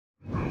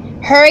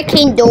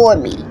Hurricane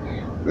Dorami,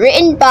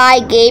 written by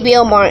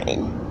Gabriel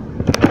Martin.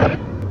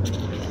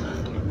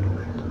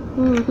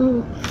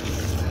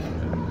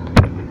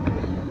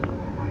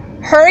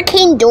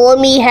 Hurricane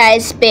Dorami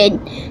has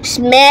been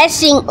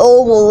smashing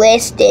over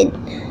less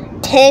than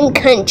 10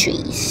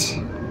 countries.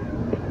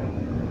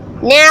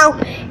 Now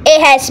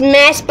it has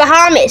smashed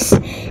Bahamas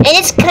and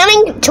it's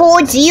coming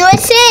towards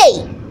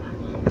USA.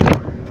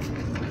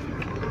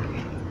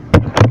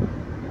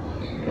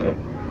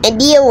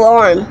 And the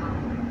alarm.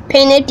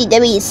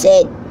 PNFTW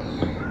said,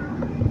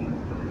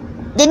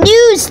 "The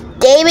news,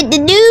 David, the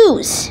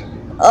news."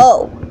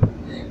 "Oh,"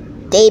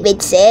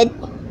 David said.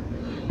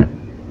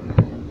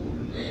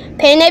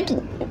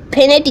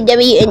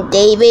 PNFTW and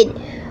David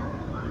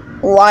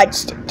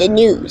watched the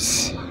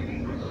news.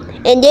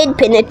 And then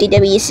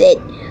PNFTW said,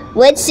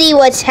 "Let's see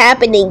what's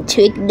happening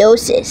to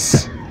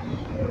Hypnosis."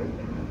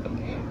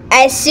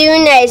 As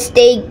soon as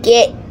they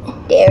get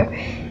there,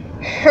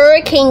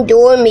 Hurricane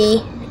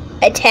Dorami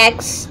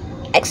attacks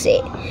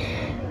exit.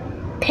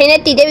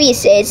 PNFTW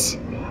says,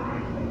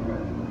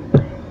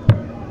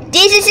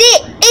 "This is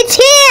it! It's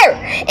here!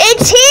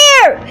 It's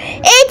here!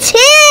 It's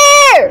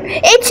here!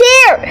 It's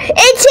here!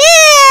 It's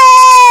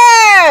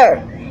here!"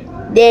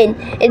 Then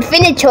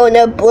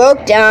Infinitona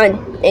broke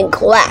down and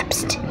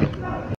collapsed.